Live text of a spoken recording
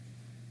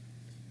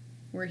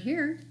We're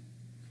here.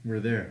 We're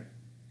there.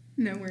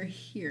 No, we're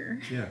here.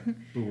 Yeah,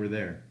 but we're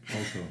there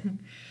also.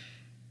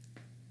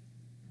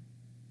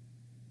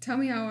 Tell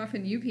me how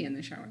often you pee in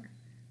the shower.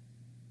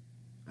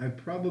 I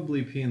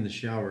probably pee in the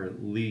shower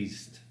at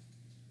least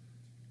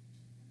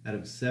out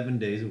of 7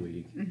 days a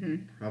week,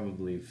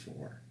 probably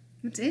 4.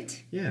 That's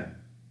it? Yeah.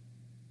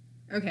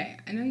 Okay,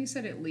 I know you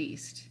said at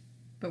least,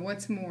 but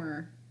what's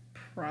more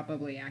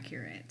probably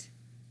accurate?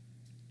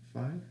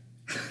 5?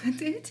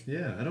 That's it?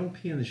 Yeah, I don't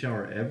pee in the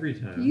shower every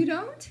time. You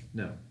don't?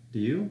 No. Do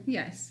you?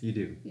 Yes. You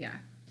do? Yeah.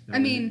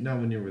 Not not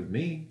when you're with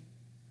me.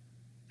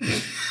 How's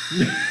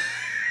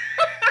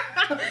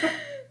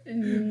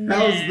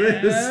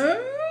this?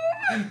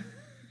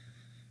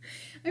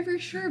 I for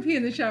sure pee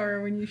in the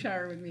shower when you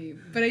shower with me,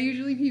 but I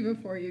usually pee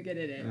before you get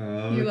in it.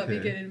 Oh, You let me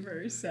get in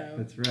first, so.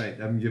 That's right.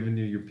 I'm giving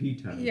you your pee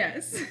time.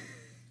 Yes.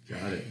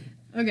 Got it.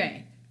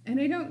 Okay. And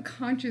I don't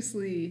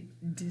consciously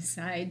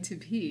decide to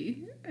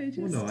pee.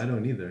 Well, no, I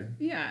don't either.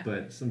 Yeah.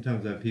 But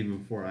sometimes I pee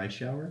before I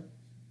shower.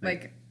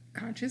 Like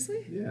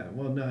consciously? Yeah.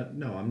 Well,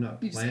 no, I'm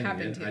not planning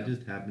it. I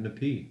just happen to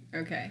pee.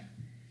 Okay.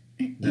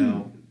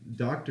 Now,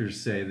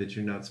 doctors say that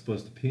you're not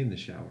supposed to pee in the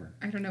shower.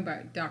 I don't know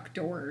about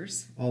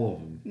doctors. All of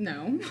them.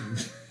 No.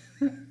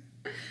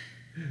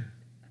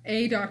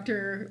 A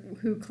doctor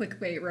who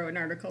clickbait wrote an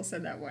article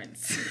said that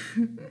once.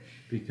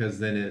 Because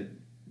then it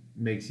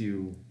makes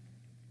you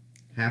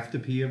have to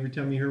pee every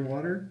time you hear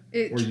water?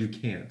 Or you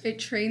can't? It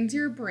trains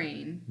your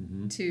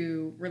brain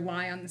to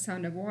rely on the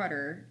sound of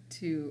water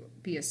to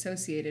be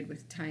associated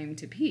with time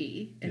to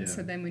pee. And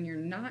so then when you're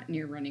not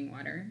near running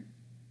water,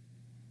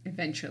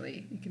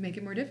 eventually it can make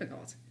it more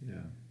difficult.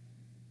 Yeah.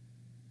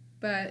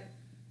 But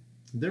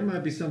there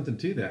might be something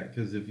to that,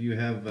 because if you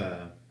have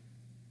an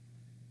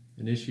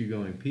issue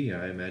going pee,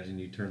 I imagine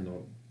you turn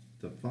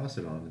the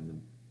faucet on in the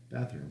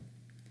bathroom.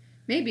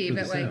 Maybe,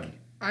 but like,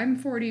 I'm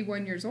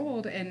 41 years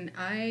old and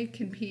I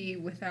can pee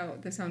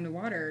without the sound of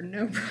water,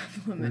 no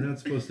problem. We're not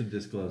supposed to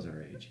disclose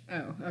our age.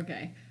 Oh,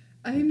 okay.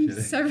 I'm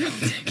several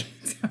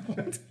decades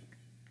old.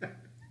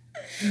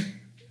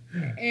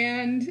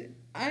 And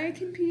I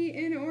can pee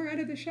in or out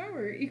of the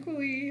shower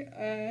equally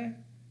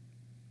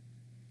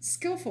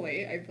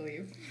skillfully, I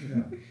believe.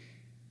 Yeah.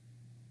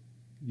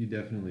 You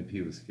definitely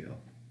pee with skill.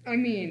 I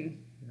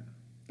mean,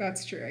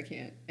 that's true. I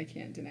can't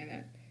deny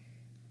that.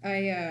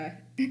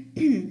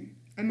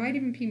 I might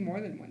even pee more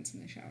than once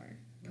in the shower,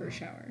 per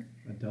shower.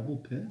 A double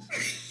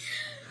piss?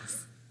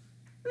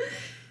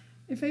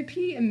 If I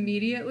pee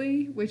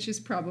immediately, which is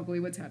probably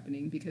what's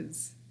happening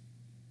because,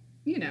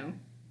 you know,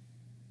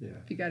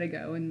 if you gotta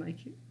go and like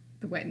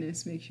the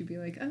wetness makes you be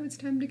like, oh, it's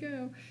time to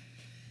go.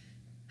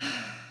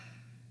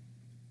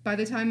 By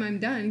the time I'm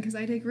done, because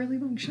I take really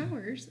long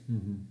showers,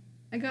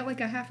 I got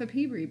like a half a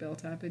pee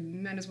built up, and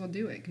you might as well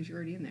do it because you're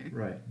already in there.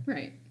 Right.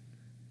 Right.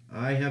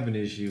 I have an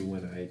issue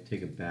when I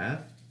take a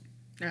bath.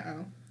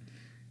 Uh-oh.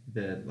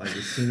 That, like,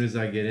 as soon as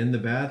I get in the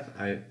bath,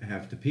 I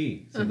have to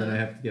pee. So then I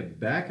have to get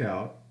back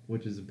out,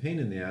 which is a pain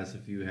in the ass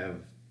if you have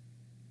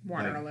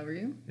water all over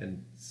you.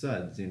 And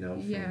suds, you know,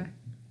 from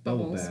bubbles.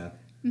 Bubble bath.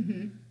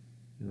 And,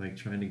 like,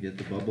 trying to get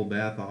the bubble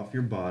bath off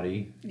your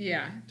body.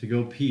 Yeah. To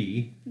go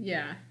pee.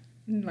 Yeah.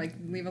 And, like,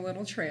 leave a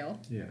little trail.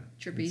 Yeah.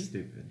 Drippy. It's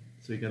stupid.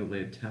 So you got to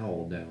lay a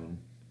towel down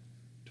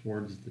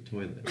towards the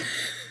toilet.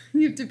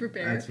 You have to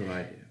prepare. That's what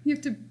I do. You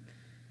have to...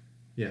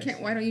 Yes.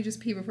 Why don't you just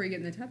pee before you get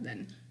in the tub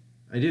then?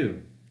 I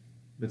do.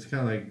 It's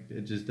kind of like,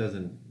 it just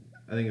doesn't...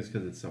 I think it's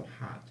because it's so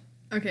hot.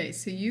 Okay,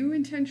 so you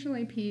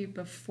intentionally pee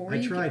before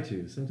I try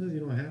to. Sometimes you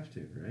don't have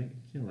to, right?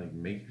 You can't, like,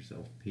 make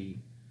yourself pee.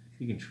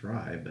 You can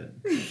try, but...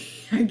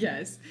 I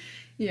guess.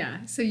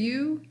 Yeah, so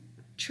you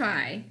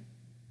try...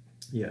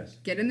 Yes.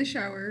 Get in the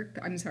shower,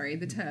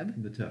 the tub.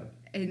 The tub.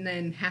 And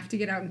then have to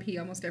get out and pee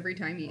almost every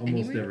time you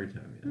Almost every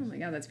time, yes. Oh my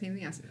god, that's a pain in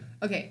the ass.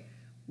 Yeah. Okay,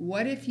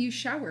 what if you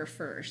shower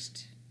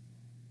first,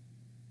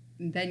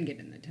 and then get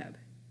in the tub?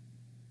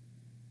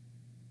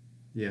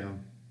 Yeah.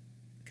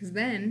 Because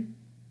then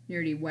you're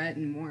already wet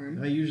and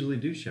warm. I usually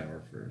do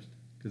shower first,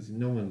 because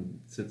no one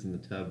sits in the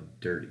tub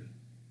dirty.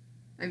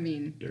 I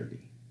mean...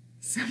 Dirty.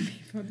 Some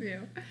people do.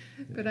 Yeah.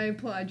 But I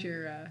applaud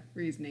your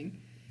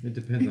reasoning. It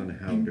depends on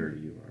how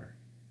dirty you are.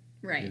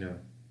 Right. You know?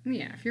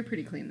 Yeah, if you're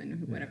pretty clean,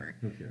 then whatever.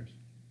 Who cares?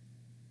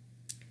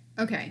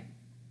 Okay.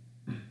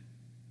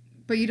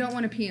 But you don't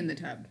want to pee in the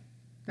tub.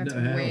 That's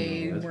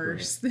way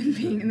worse than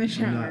peeing in the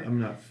shower. I'm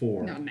not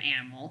 4. Not an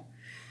animal.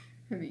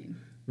 I mean...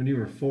 When you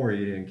were 4,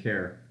 you didn't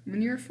care.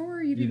 When you were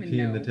 4, you didn't even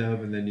know. You'd pee in the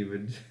tub, and then you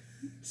would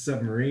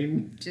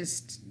submarine.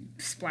 Just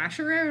splash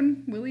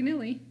around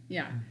willy-nilly.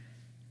 Yeah.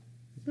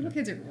 Little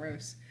kids are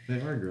gross. They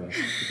are gross,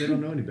 but they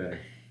don't know any better.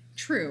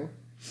 True.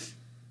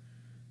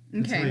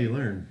 Okay. That's how you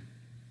learn.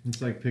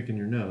 It's like picking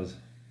your nose.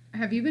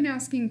 Have you been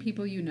asking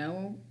people you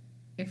know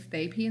if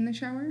they pee in the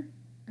shower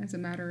as a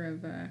matter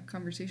of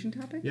conversation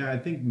topic? Yeah, I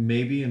think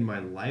maybe in my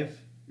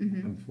life.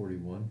 I'm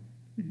 41.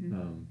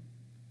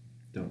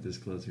 Don't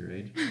disclose your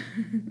age.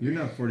 You're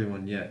not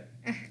 41 yet.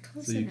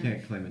 Close so enough. You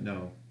can't claim it.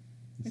 No.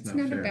 It's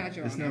not fair. a badge of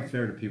honor. It's not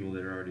fair to people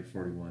that are already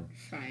 41.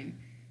 Fine.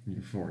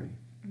 You're 40.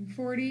 I'm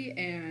 40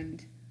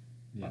 and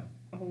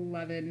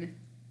 11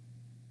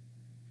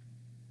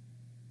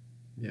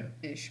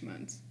 ish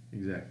months.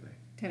 Exactly.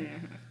 10 and a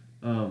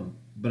half.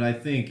 But I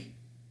think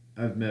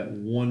I've met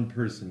one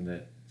person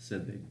that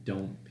said they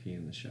don't pee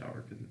in the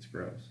shower because it's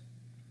gross.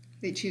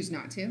 They choose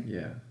not to?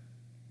 Yeah.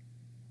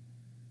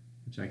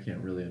 Which I can't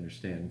really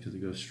understand because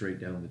it goes straight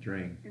down the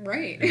drain.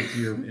 Right.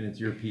 And it's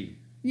your pee.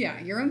 Yeah,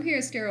 your own pee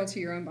is sterile to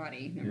your own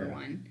body, number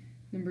one.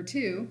 Number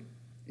two,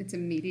 it's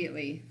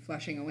immediately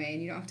flushing away,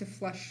 and you don't have to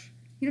flush.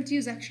 You don't have to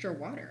use extra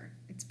water.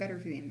 It's better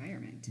for the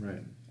environment.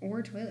 Right.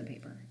 Or toilet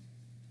paper.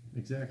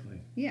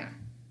 Exactly. Yeah.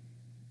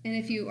 And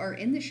if you are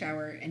in the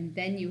shower and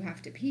then you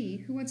have to pee,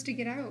 who wants to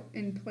get out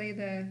and play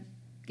the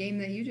game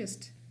that you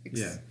just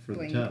explained? Yeah, for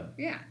the tub.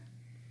 Yeah.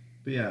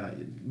 But yeah,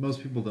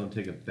 most people don't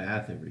take a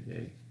bath every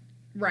day.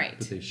 Right.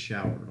 But they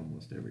shower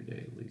almost every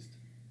day at least.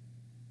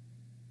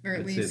 Or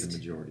at I'd least say the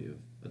majority of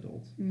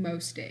adults.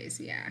 Most days,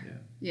 yeah.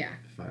 Yeah.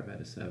 5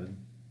 out of 7.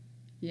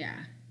 Yeah.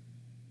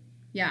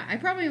 Yeah, I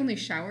probably only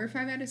shower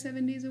 5 out of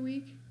 7 days a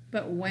week,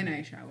 but when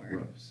I shower,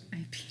 gross.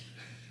 I pee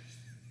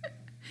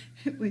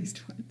at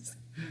least once.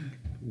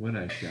 When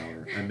I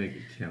shower, I make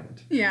it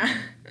count. Yeah.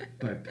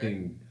 By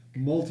peeing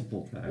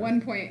multiple times.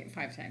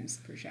 1.5 times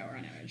per shower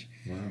on average.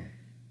 Wow.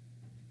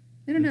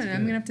 I don't know. I'm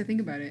going to have to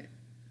think about it.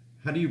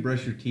 How do you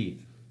brush your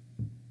teeth?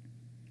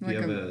 Do Like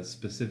you have a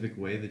specific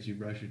way that you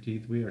brush your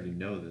teeth? We already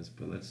know this,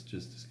 but let's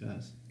just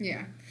discuss.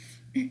 Yeah.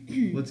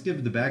 Let's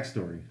give the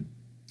backstory.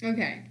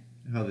 Okay.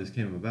 How this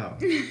came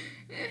about.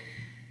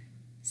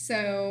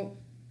 So,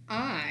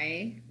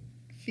 I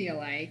feel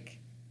like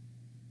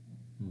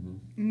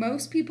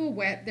most people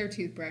wet their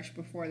toothbrush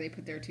before they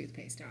put their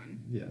toothpaste on.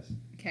 Yes.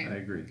 Okay. I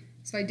agree.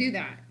 So I do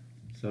that.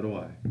 So do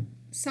I.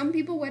 Some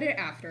people wet it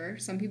after.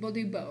 Some people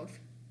do both.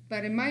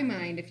 But in my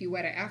mind, if you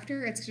wet it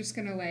after, it's just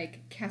going to,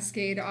 like,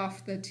 cascade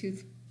off the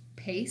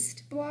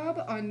toothpaste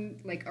blob on,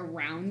 like,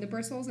 around the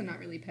bristles and not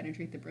really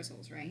penetrate the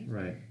bristles, right?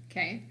 Right.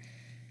 Okay.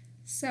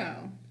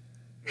 So,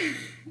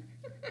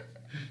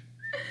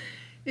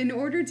 in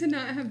order to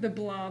not have the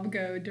blob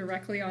go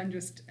directly on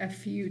just a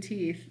few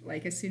teeth,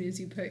 like as soon as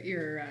you put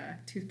your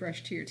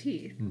toothbrush to your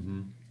teeth,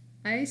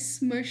 I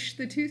smush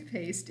the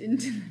toothpaste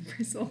into the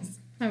bristles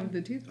of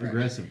the toothbrush.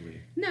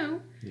 Aggressively.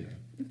 No. Yeah.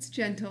 It's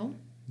gentle.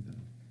 No.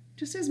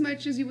 Just as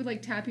much as you would,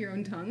 like, tap your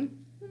own tongue.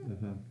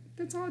 Uh-huh.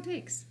 That's all it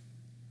takes.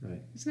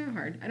 Right. It's not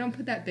hard. I don't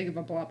put that big of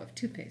a blob of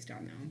toothpaste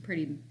on, though. I'm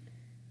pretty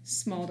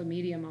small to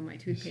medium on my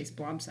toothpaste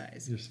blob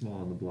size. You're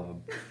small on the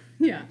blob.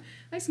 Yeah.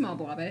 I small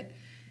blob it.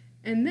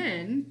 And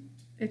then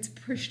it's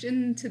pushed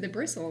into the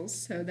bristles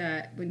so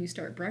that when you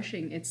start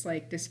brushing, it's,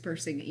 like,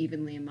 dispersing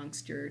evenly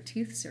amongst your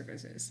tooth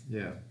surfaces.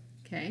 Yeah.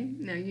 Okay?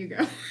 Now you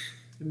go.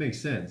 It makes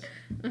sense.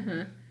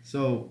 Uh-huh.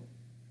 So,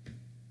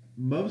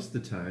 most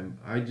of the time,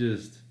 I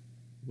just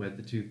wet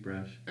the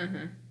toothbrush,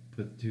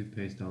 put the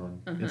toothpaste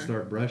on, and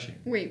start brushing.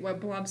 Wait, what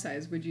blob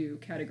size would you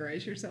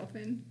categorize yourself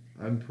in?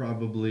 I'm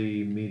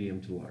probably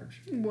medium to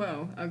large.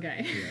 Whoa,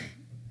 okay.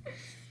 Yeah.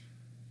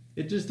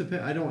 It just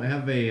depends. I don't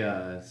have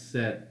a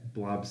set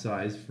blob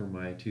size for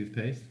my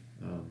toothpaste.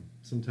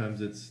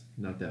 Sometimes it's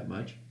not that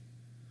much.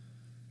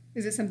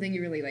 Is it something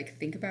you really, like,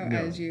 think about No,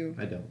 as you...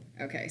 I don't.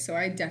 Okay, so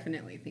I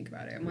definitely think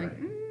about it. I'm like,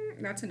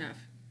 Right. That's enough.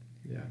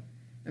 Yeah.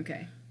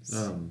 Okay.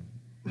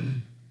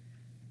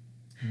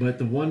 But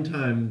the one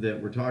time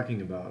that we're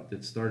talking about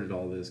that started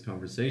all this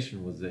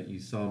conversation was that you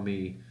saw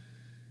me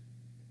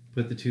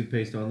put the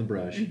toothpaste on the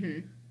brush,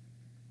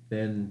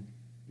 then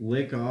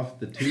lick off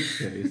the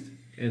toothpaste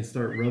and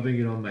start rubbing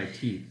it on my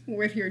teeth.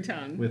 With your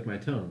tongue. With my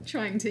tongue.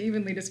 Trying to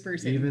evenly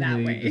disperse it that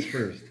way. Evenly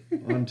dispersed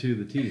onto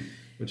the teeth,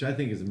 which I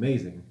think is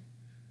amazing.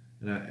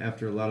 And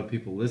after a lot of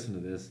people listen to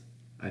this,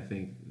 I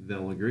think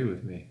they'll agree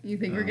with me. You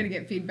think we're going to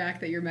get feedback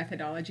that your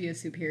methodology is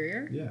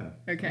superior? Yeah.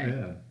 Okay. Oh,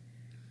 yeah.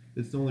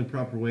 It's the only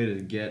proper way to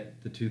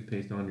get the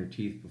toothpaste on your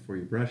teeth before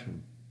you brush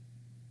them.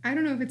 I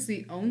don't know if it's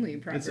the only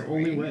proper way. It's the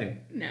only way.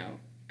 No.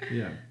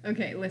 Yeah.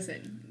 Okay,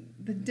 listen.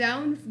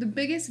 The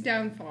biggest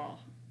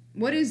downfall.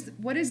 What is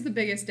the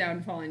biggest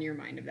downfall in your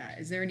mind of that?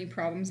 Is there any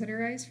problems that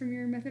arise from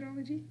your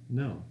methodology?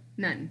 No.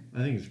 None. I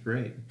think it's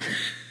great.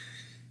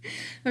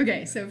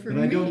 Okay, so for me...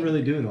 But I don't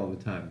really do it all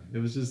the time. It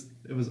was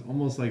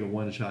almost like a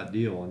one-shot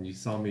deal, and you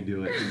saw me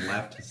do it and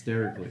laughed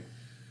hysterically.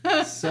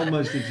 So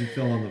much that you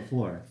fell on the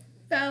floor.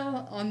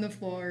 Fell on the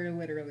floor,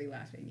 literally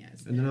laughing,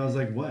 yes. And then I was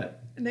like,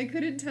 what? And I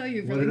couldn't tell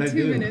you for What like did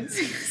I 2 do?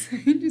 minutes.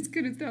 I just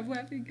couldn't stop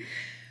laughing.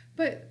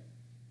 But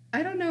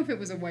I don't know if it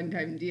was a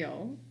one-time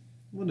deal.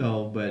 Well,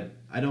 no, but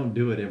I don't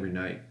do it every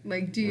night.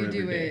 Like, do you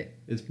do it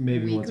It's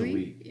maybe weekly? once a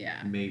week.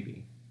 Yeah.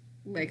 Maybe.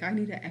 Like, I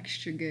need an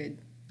extra good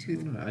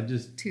I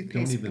just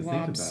toothpaste don't even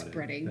blob think about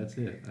spreading. it. That's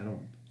it. I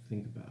don't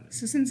think about it.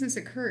 So since this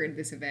occurred,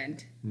 this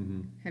event,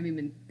 Mm-hmm. have you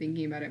been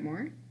thinking about it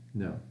more?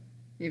 No.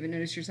 You haven't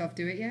noticed yourself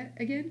do it yet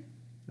again?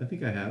 I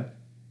think I have,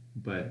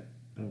 but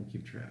I don't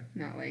keep track.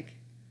 Not like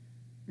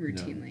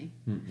routinely.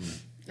 No. Mm-mm.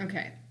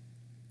 Okay.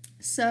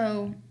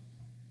 So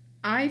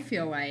I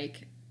feel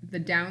like the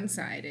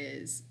downside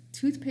is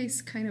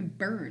toothpaste kind of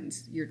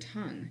burns your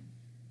tongue.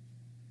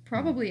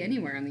 Probably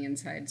anywhere on the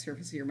inside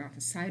surface of your mouth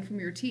aside from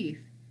your teeth.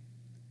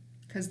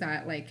 Because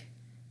that, like,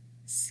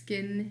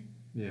 skin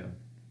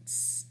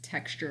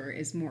texture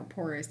is more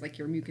porous, like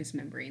your mucous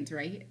membranes,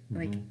 right? Mm-hmm.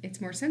 Like,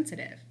 it's more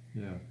sensitive.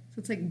 Yeah. So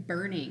it's like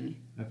burning.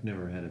 I've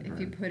never had it burn. If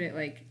you put it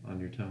like on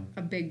your tongue.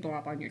 A big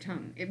blob on your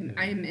tongue. Yeah.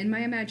 I'm in my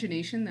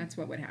imagination, that's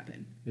what would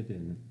happen. It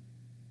didn't.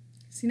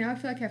 See, now I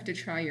feel like I have to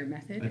try your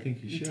method. I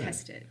think you should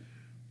test it.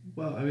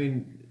 Well, I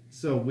mean,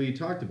 so we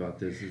talked about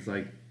this. It's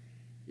like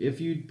if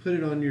you put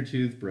it on your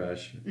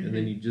toothbrush and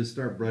then you just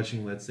start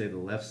brushing, let's say, the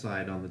left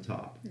side on the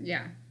top.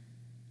 Yeah.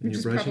 And Which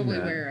is probably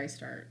where I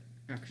start,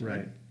 actually.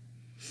 Right.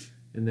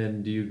 And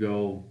then do you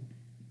go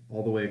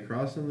all the way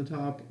across on the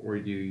top, or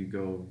do you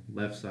go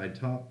left side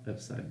top,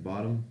 left side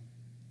bottom?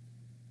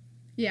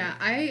 Yeah,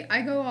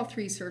 I go all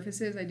three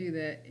surfaces. I do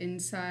the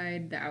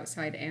inside, the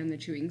outside, and the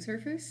chewing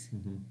surface.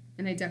 Mm-hmm.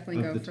 And I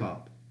definitely go the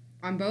top.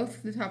 On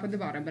both the top and the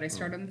bottom, but I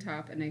start on the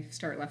top and I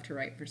start left to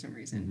right for some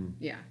reason. Mm-hmm.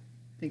 Yeah,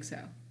 I think so.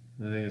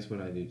 I think that's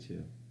what I do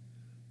too.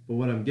 But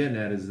what I'm getting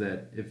at is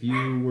that if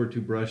you were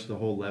to brush the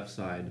whole left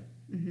side,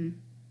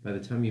 by the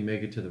time you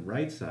make it to the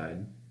right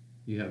side,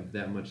 you have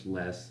that much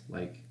less,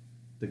 like,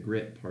 the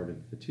grit part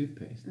of the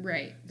toothpaste.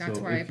 Right. That's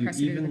why I press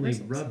it in the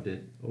bristles. If you evenly rubbed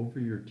it over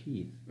your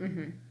teeth,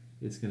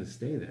 it's going to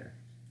stay there.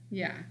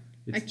 Yeah.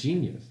 It's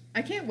genius.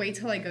 I can't wait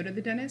till I go to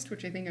the dentist,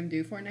 which I think I'm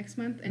due for next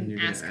month, and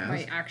ask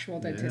my actual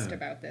dentist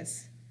about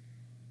this.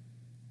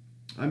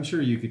 I'm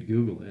sure you could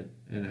Google it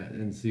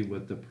and see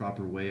what the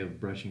proper way of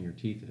brushing your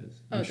teeth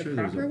is. I'm sure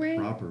there's a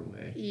proper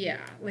way.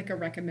 Yeah, like a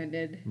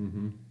recommended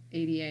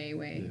ADA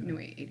way. Yeah. No,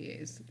 wait,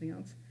 ADA is something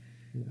else.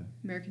 Yeah.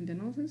 American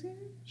Dental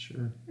Association?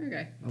 Sure.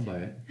 Okay. I'll buy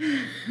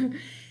it.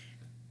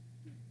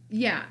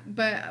 Yeah,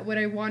 but what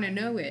I want to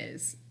know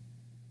is,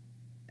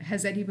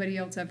 has anybody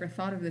else ever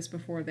thought of this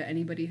before that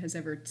anybody has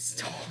ever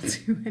told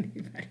to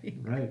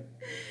anybody? Right.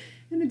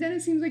 And a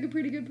dentist seems like a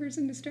pretty good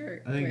person to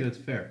start. I think that's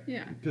fair.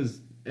 Yeah.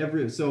 Because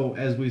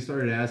as we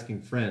started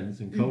asking friends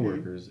and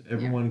coworkers,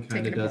 everyone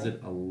kind of does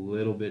it a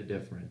little bit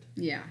different.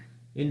 Yeah.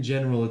 In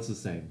general, it's the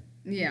same.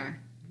 Yeah.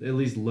 At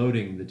least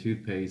loading the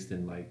toothpaste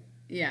and the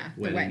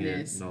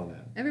wetness and all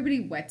that.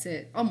 Everybody wets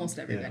it. Almost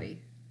everybody. Yeah.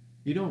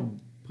 You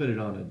don't put it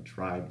on a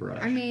dry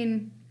brush. I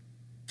mean,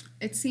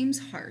 it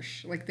seems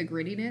harsh. Like the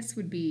grittiness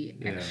would be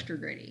extra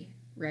gritty,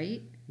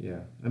 right? Yeah.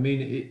 I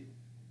mean,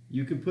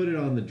 you could put it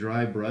on the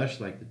dry brush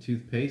like the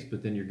toothpaste,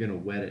 but then you're going to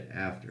wet it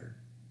after.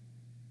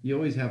 You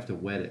always have to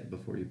wet it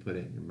before you put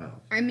it in your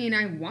mouth. I mean,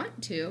 I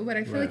want to, but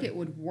I feel like it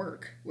would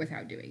work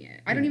without doing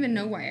it. I don't even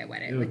know why I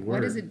wet it. Like,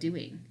 what is it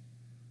doing?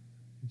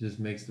 It just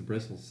makes the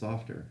bristles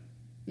softer.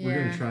 Yeah. We're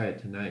going to try it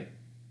tonight.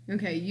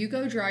 Okay, you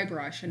go dry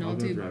brush, and I'll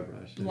do dry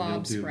brush.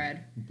 Blob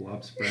spread.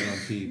 Blob spread on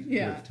teeth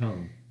with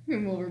tongue.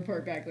 And we'll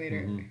report back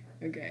later.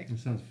 Okay. That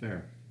sounds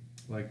fair.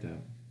 I like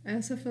that. I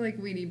also feel like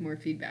we need more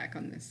feedback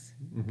on this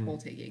poll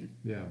taking.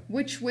 Yeah.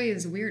 Which way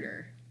is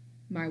weirder?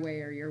 My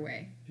way or your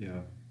way?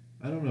 Yeah.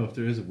 I don't know if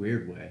there is a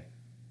weird way.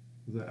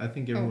 I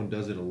think everyone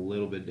does it a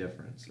little bit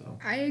different. So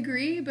I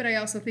agree, but I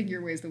also think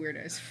your way is the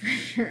weirdest, for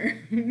sure.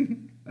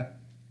 That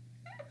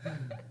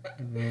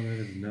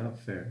is not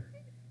fair.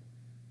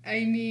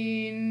 I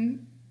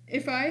mean,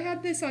 if I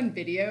had this on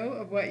video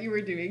of what you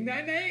were doing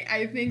that night,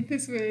 I think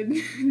this would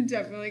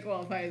definitely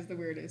qualify as the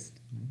weirdest.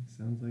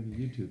 Sounds like a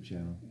YouTube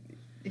channel.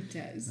 It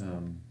does.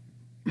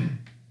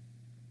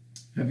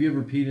 Have you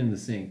ever peed in the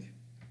sink?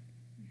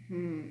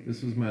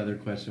 This was my other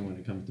question when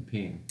it comes to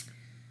peeing.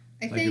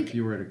 I think if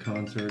you were at a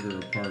concert or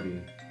a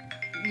party.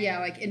 Yeah,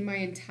 like in my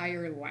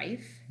entire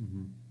life.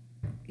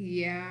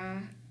 Yeah,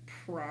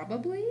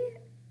 probably.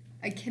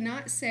 I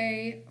cannot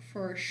say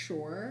for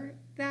sure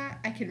that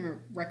I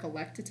can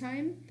recollect a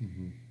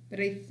time,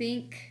 but I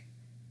think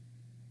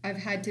I've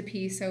had to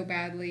pee so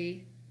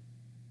badly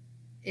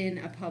in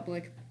a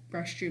public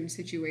restroom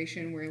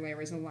situation where there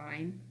was a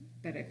line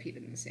that I peed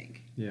in the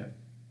sink. Yeah.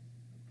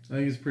 I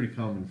think it's pretty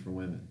common for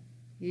women.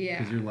 Yeah.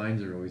 Because your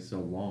lines are always so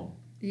long.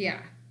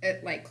 Yeah.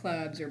 At like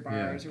clubs or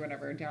bars or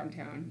whatever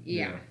downtown.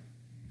 Yeah.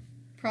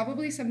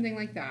 Probably something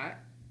like that.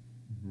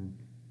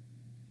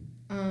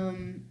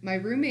 My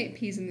roommate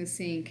pees in the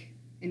sink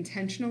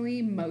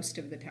intentionally most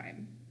of the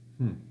time.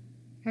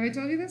 Have I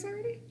told you this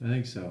already? I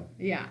think so.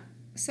 Yeah.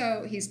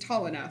 So he's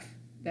tall enough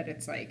that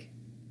it's like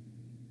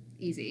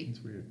easy. It's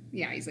weird.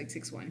 Yeah, he's like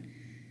 6'1".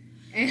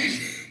 And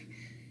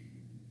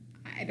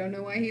I don't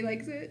know why he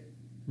likes it.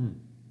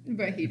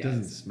 But he does. It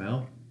doesn't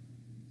smell?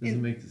 Does it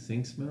make the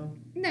sink smell?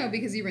 No,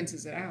 because he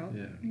rinses it out.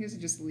 Yeah. He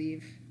doesn't just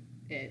leave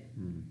it.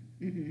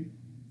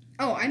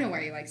 Oh, I know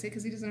why he likes it,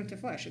 because he doesn't have to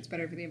flush. It's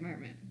better for the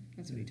environment.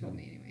 That's what he told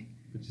me anyway.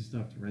 But you still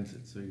have to rinse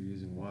it, so you're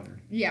using water.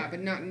 Yeah, but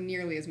not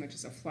nearly as much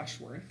as a flush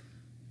worth.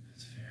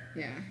 That's fair.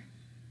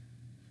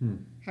 Yeah.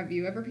 Have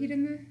you ever peed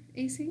in the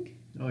A-sink?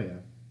 Oh,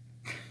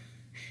 yeah.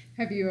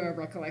 Have you a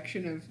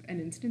recollection of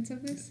an instance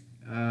of this?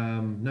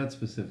 Not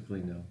specifically,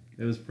 no.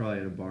 It was probably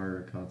at a bar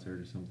or a concert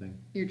or something.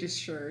 You're just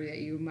sure that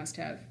you must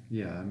have?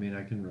 Yeah, I mean,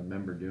 I can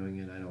remember doing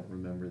it. I don't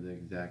remember the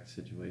exact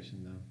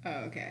situation, though.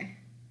 Oh, okay.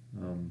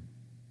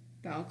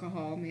 The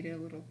alcohol made it a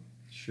little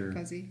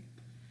fuzzy.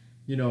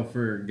 You know,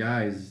 for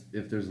guys,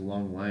 if there's a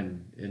long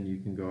line and you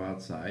can go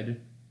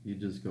outside, you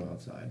just go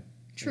outside.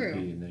 True.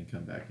 And pee and then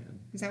come back in.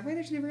 Is that why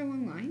there's never a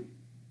long line?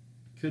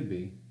 Could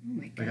be. Oh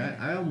my God. Like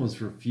I almost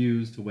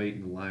refuse to wait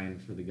in the line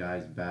for the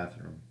guy's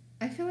bathroom.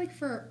 I feel like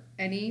for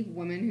any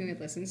woman who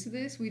listens to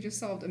this, we just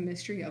solved a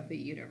mystery of the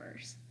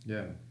univerce.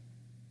 Yeah.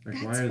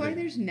 Like, That's why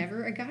there's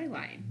never a guy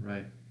line.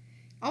 Right.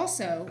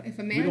 Also, if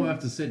a man... We don't have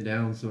to sit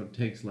down, so it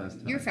takes less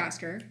time. You're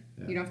faster.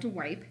 Yeah. You don't have to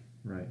wipe.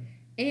 Right.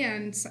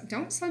 And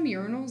don't some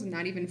urinals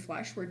not even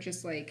flush where it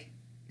just like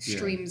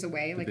streams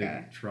away like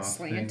a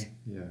slant? Thing.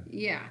 Yeah.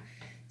 Yeah.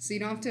 So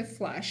you don't have to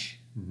flush.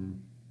 Mm-hmm.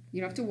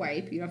 You don't have to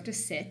wipe. You don't have to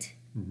sit.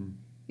 Mm-hmm.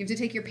 You have to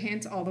take your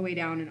pants all the way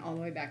down and all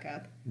the way back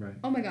up. Right.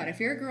 Oh my God! If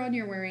you're a girl and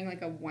you're wearing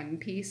like a one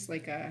piece,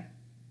 like a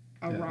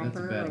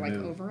romper or like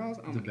overalls,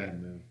 oh my God,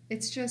 move.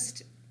 It's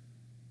just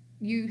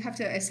you have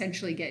to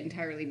essentially get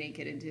entirely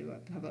naked into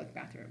a public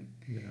bathroom.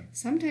 Yeah.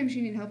 Sometimes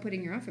you need help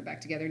putting your outfit back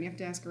together, and you have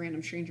to ask a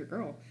random stranger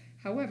girl.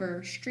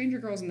 However, stranger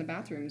girls in the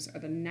bathrooms are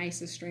the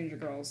nicest stranger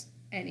girls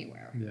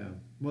anywhere. Yeah.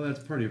 Well,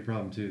 that's part of your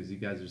problem too. Is you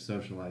guys are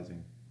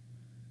socializing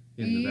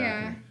in the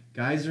bathroom.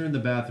 Guys are in the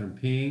bathroom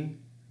peeing.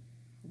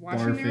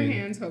 Washing barfing. their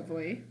hands,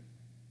 hopefully.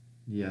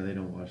 Yeah, they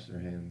don't wash their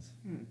hands.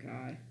 Oh,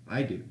 God.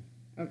 I do.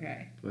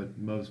 Okay. But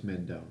most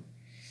men don't.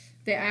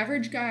 The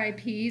average guy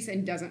pees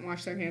and doesn't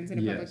wash their hands in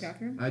a public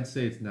bathroom? I'd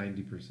say it's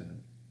 90%.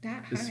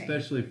 That high?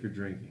 Especially if you're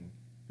drinking.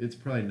 It's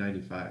probably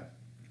 95.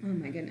 Oh,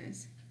 my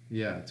goodness.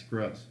 Yeah, it's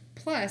gross.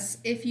 Plus,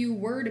 if you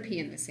were to pee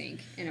in the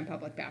sink in a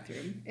public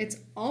bathroom, it's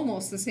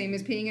almost the same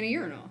as peeing in a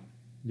urinal.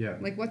 Yeah.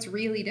 Like, what's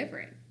really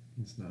different?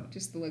 It's not.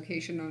 Just the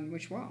location on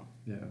which wall.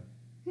 Yeah.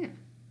 Yeah.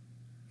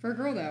 For a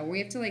girl, though, we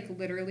have to, like,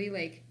 literally,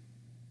 like,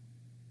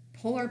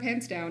 pull our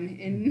pants down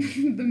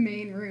in the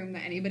main room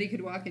that anybody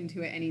could walk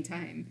into at any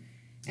time.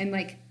 And,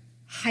 like,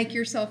 hike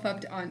yourself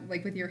up on,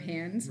 like, with your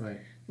hands. Right.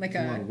 Like it's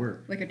a lot of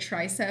work. Like a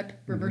tricep,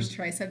 reverse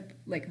tricep,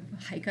 like,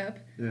 hike up.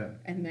 Yeah.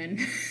 And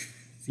then,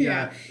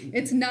 yeah.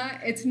 It's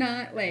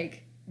not,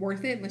 like,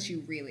 worth it unless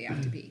you really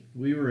have to pee.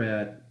 We were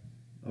at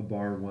a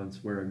bar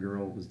once where a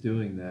girl was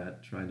doing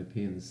that, trying to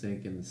pee in the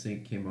sink, and the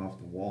sink came off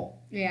the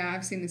wall. Yeah,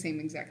 I've seen the same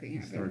exact thing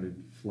happen.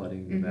 Started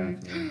flooding the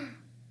bathroom.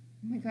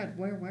 Oh my God,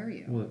 where were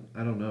you? Well,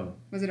 I don't know.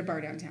 Was it a bar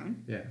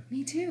downtown? Yeah.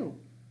 Me too.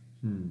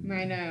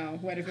 I know.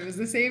 What if it was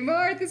the same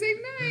bar at the same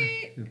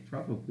night? It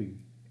probably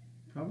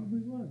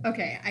was.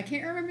 Okay, I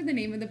can't remember the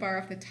name of the bar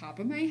off the top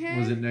of my head.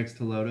 Was it next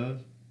to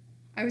Lodo's?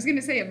 I was going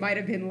to say it might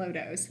have been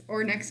Lodo's,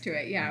 or next to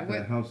it, yeah.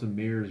 The House of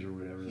Mirrors or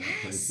whatever that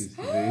place used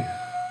to be.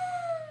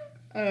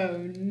 Oh,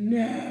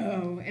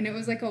 no. And it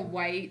was like a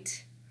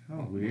white...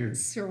 How weird.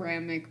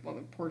 Ceramic,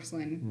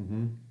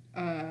 porcelain,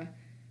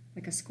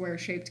 like a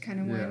square-shaped kind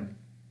of one.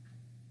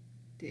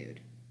 Dude.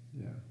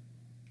 Yeah.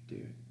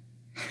 Dude.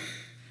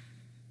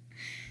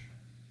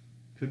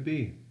 Could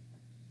be.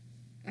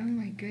 Oh,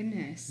 my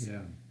goodness.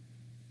 Yeah.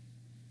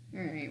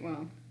 All right,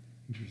 well.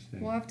 Interesting.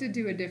 We'll have to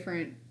do a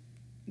different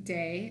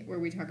day where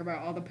we talk about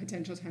all the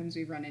potential times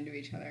we've run into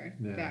each other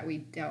that we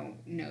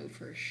don't know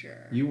for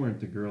sure. You weren't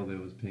the girl that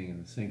was peeing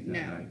in the sink that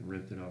No. night and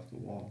ripped it off the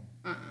wall.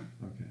 Okay.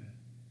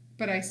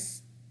 But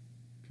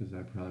because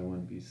I probably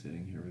wouldn't be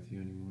sitting here with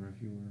you anymore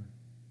if you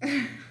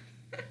were.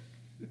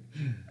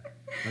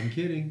 I'm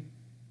kidding.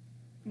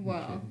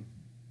 Well,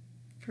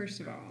 first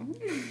of all,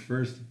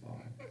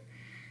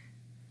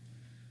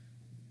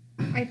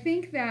 I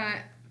think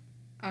that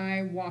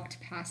I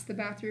walked past the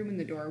bathroom and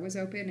the door was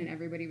open and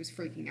everybody was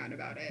freaking out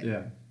about it.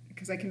 Yeah.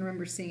 Because I can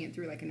remember seeing it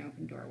through like an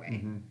open doorway.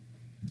 Mm-hmm.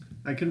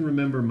 I can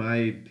remember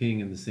my peeing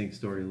in the sink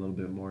story a little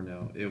bit more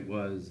now. It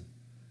was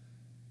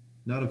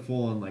not a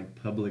full-on like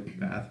public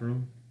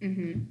bathroom.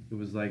 Mm-hmm. It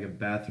was like a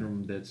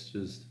bathroom that's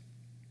just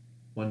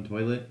one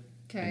toilet.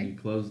 Okay. And you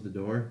close the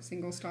door.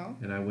 Single stall.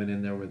 And I went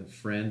in there with a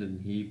friend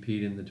and he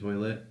peed in the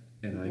toilet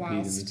and I peed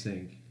in the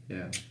sink.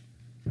 Yeah.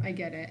 I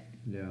get it.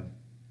 Yeah.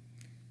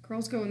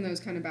 Girls go in those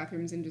kind of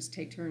bathrooms and just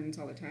take turns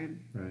all the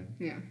time. Right.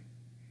 Yeah.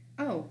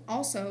 Oh,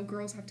 also,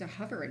 girls have to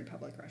hover in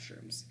public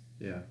restrooms.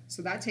 Yeah.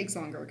 So that takes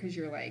longer because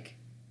you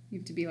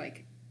have to be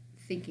like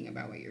thinking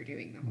about what you're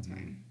doing the whole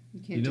time.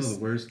 You can't just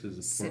the worst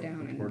is sit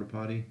down a porta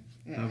potty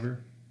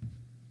hover.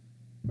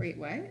 Wait,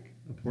 what?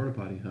 A porta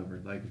potty hover.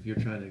 Like if you're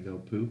trying to go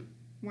poop.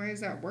 Why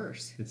is that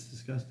worse? It's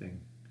disgusting.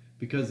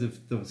 Because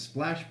if the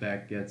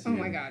splashback gets you. Oh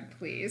my God,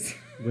 please.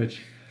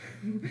 Which.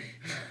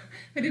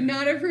 I did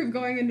not approve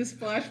going into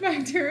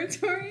splashback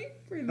territory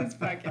for this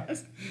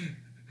podcast.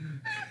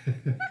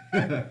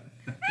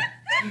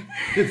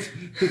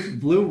 it's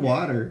blue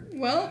water.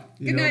 Well,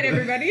 good night,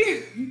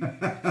 everybody.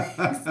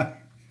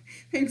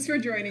 Thanks for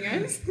joining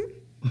us.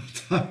 We'll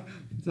talk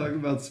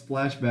about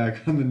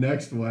splashback on the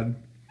next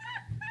one.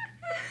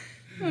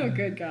 Oh,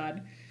 good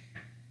God.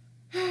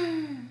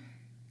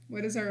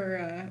 What is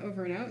our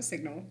over and out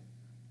signal?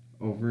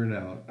 Over and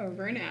out.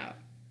 Over and out.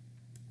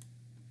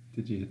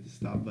 Did you hit the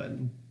stop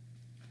button?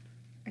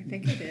 I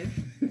think I did.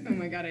 Oh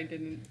my God, I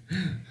didn't.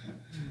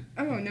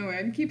 Oh no,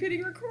 I keep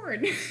hitting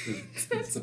record.